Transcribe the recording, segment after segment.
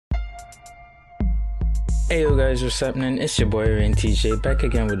Hey yo guys, what's happening? It's your boy Rain TJ back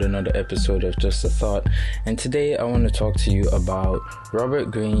again with another episode of Just a Thought, and today I want to talk to you about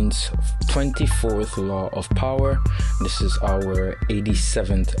Robert Greene's 24th Law of Power. This is our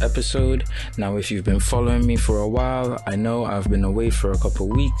 87th episode. Now, if you've been following me for a while, I know I've been away for a couple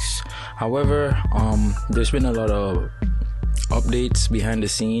weeks. However, there's been a lot of updates behind the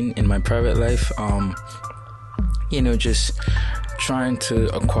scene in my private life. Just trying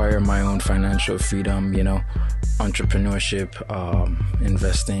to acquire my own financial freedom, entrepreneurship,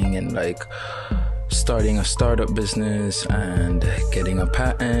 investing in starting a startup business and getting a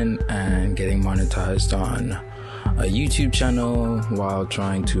patent and getting monetized on a YouTube channel while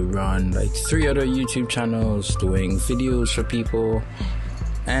trying to run 3 other YouTube channels, doing videos for people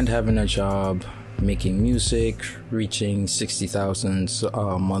and having a job, making music, reaching 60,000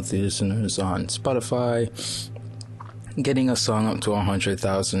 monthly listeners on Spotify, getting a song up to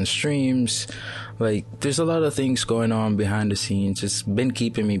 100,000 streams. There's a lot of things going on behind the scenes. It's been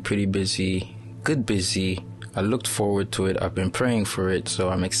keeping me pretty busy, good busy. I looked forward to it. I've been praying for it, so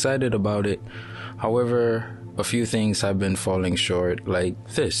I'm excited about it. However, a few things have been falling short, like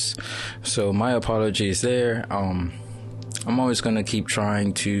this. So my apologies there. I'm always going to keep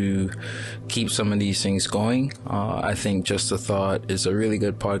trying to keep some of these things going. I think Just a Thought is a really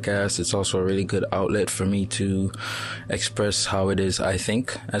good podcast. It's also a really good outlet for me to express how it is I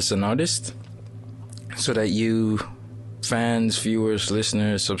think as an artist, so that you fans, viewers,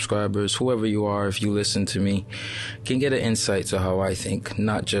 listeners, subscribers, whoever you are, if you listen to me, can get an insight to how I think,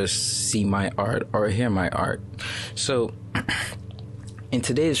 not just see my art or hear my art. So in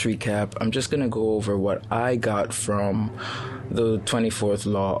today's recap, I'm just going to go over what I got from the 24th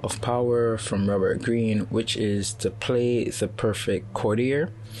Law of Power from Robert Greene, which is to play the perfect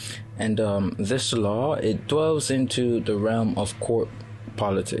courtier. And this law, it dwells into the realm of court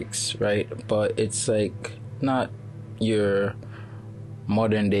politics, right? But it's not your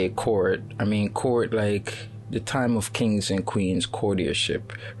modern day court. I mean, court the time of kings and queens,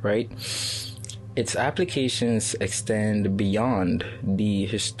 courtiership, right? Its applications extend beyond the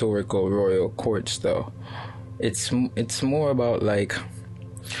historical royal courts, though. It's more about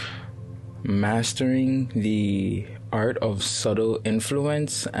mastering the art of subtle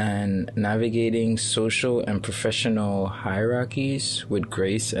influence and navigating social and professional hierarchies with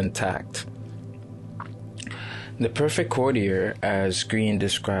grace and tact. The perfect courtier, as Greene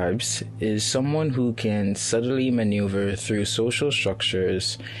describes, is someone who can subtly maneuver through social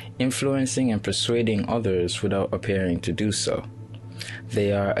structures, influencing and persuading others without appearing to do so.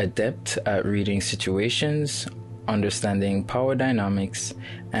 They are adept at reading situations, understanding power dynamics,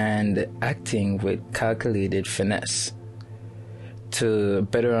 and acting with calculated finesse. To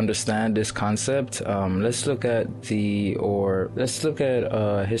better understand this concept, let's look at a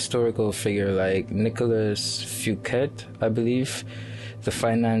historical figure like Nicolas Fouquet, I believe, the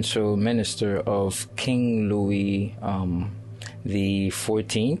financial minister of King Louis the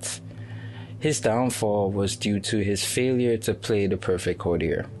 14th. His downfall was due to his failure to play the perfect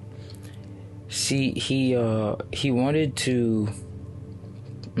courtier. See, he wanted to.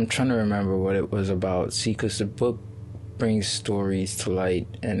 I'm trying to remember what it was about. See, because the book brings stories to light,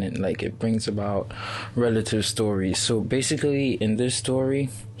 and it brings about relative stories. So basically, in this story,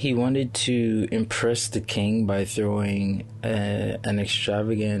 he wanted to impress the king by throwing an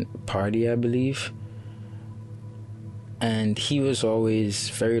extravagant party, I believe. And he was always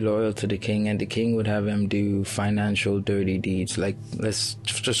very loyal to the king, and the king would have him do financial dirty deeds, let's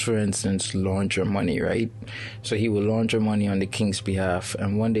just for instance launder money, right? So he would launder money on the king's behalf,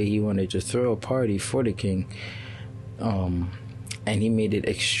 and one day he wanted to throw a party for the king. And he made it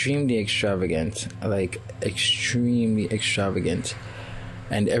extremely extravagant,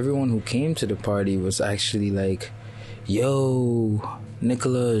 and everyone who came to the party was actually yo,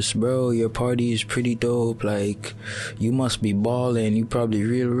 Nicholas, bro, your party is pretty dope, you must be balling, you probably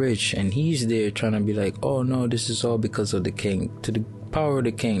real rich. And he's there trying to be oh no, this is all because of the king, to the power of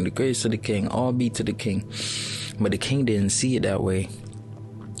the king, the grace of the king, all be to the king. But the king didn't see it that way.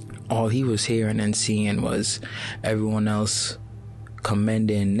 All he was hearing and seeing was everyone else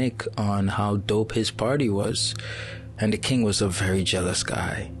commending Nick on how dope his party was. And the king was a very jealous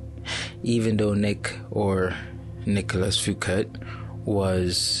guy. Even though Nick, or Nicolas Fouquet,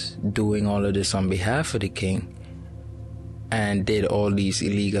 was doing all of this on behalf of the king and did all these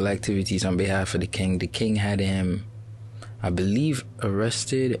illegal activities on behalf of the king had him, I believe,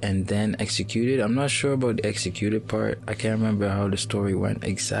 arrested and then executed. I'm not sure about the executed part. I can't remember how the story went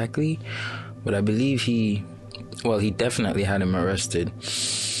exactly, but I believe he definitely had him arrested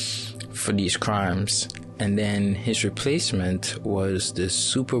for these crimes. And then his replacement was this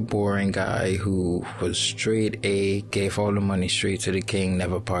super boring guy who was straight A, gave all the money straight to the king,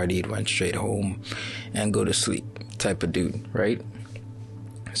 never partied, went straight home and go to sleep type of dude, right?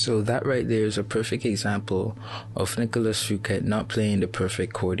 So that right there is a perfect example of Nicholas Fouquet not playing the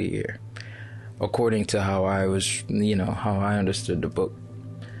perfect courtier, according to how I understood the book.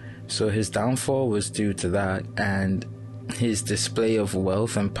 So his downfall was due to that, and his display of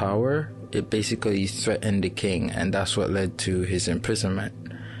wealth and power, it basically threatened the king, and that's what led to his imprisonment.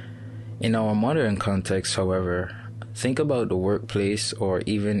 In our modern context, however, think about the workplace or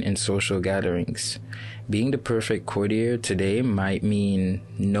even in social gatherings. Being the perfect courtier today might mean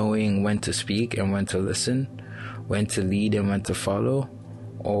knowing when to speak and when to listen, when to lead and when to follow,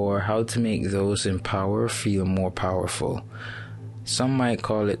 or how to make those in power feel more powerful. Some might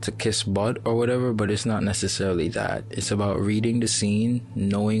call it to kiss butt or whatever, but it's not necessarily that. It's about reading the scene,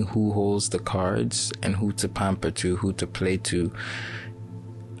 knowing who holds the cards and who to pamper to, who to play to,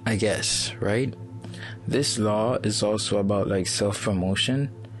 I guess, right? This law is also about like self-promotion.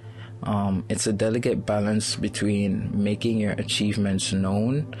 It's a delicate balance between making your achievements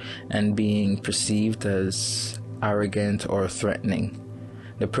known and being perceived as arrogant or threatening.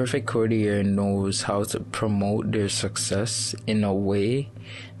 The perfect courtier knows how to promote their success in a way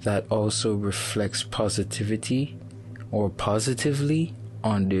that also reflects positivity or positively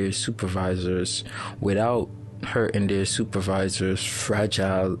on their supervisors without hurting their supervisors'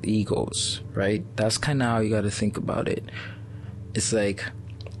 fragile egos, right? That's kind of how you got to think about it. It's like,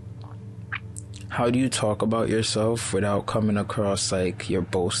 how do you talk about yourself without coming across like you're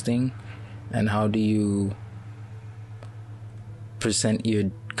boasting? And how do you present your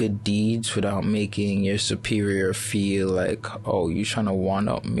good deeds without making your superior feel like, oh, you're trying to one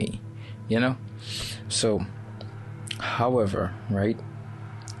up me, you know? So, however, right,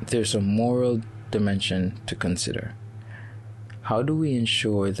 there's a moral dimension to consider. How do we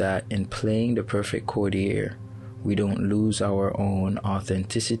ensure that in playing the perfect courtier, we don't lose our own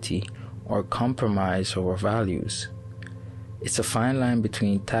authenticity or compromise our values? It's a fine line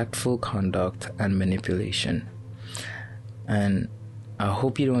between tactful conduct and manipulation. And I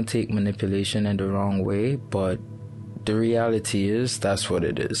hope you don't take manipulation in the wrong way, but the reality is that's what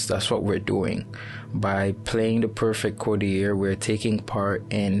it is. That's what we're doing. By playing the perfect courtier, we're taking part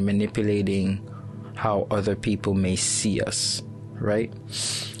in manipulating how other people may see us, right?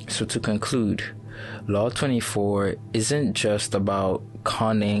 So to conclude, Law 24 isn't just about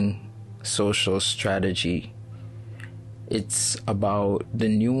conning social strategy. It's about the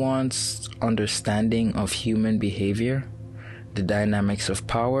nuanced understanding of human behavior, the dynamics of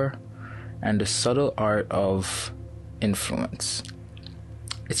power, and the subtle art of influence.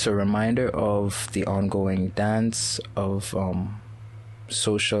 It's a reminder of the ongoing dance of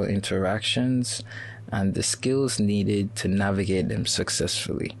social interactions and the skills needed to navigate them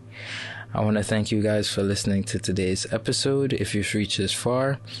successfully. I want to thank you guys for listening to today's episode. If you've reached this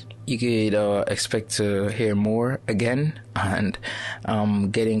far, you could expect to hear more again, and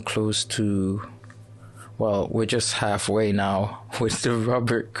getting close to, well, we're just halfway now with the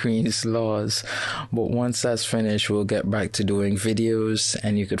Robert Greene's laws. But once that's finished, we'll get back to doing videos,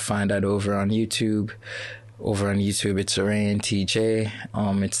 and you could find that over on YouTube. Over on YouTube, it's RainTJ.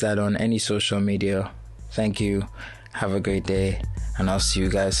 It's that on any social media. Thank you. Have a great day, and I'll see you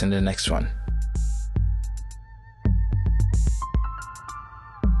guys in the next one.